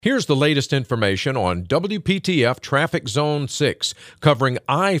Here's the latest information on WPTF Traffic Zone 6, covering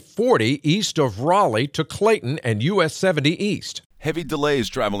I-40 east of Raleigh to Clayton and US 70 east. Heavy delays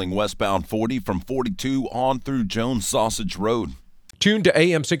traveling westbound 40 from 42 on through Jones Sausage Road. Tune to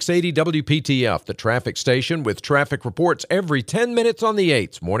AM 680 WPTF, the traffic station with traffic reports every 10 minutes on the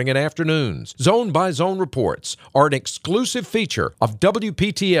 8s, morning and afternoons. Zone-by-zone reports are an exclusive feature of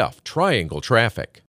WPTF Triangle Traffic.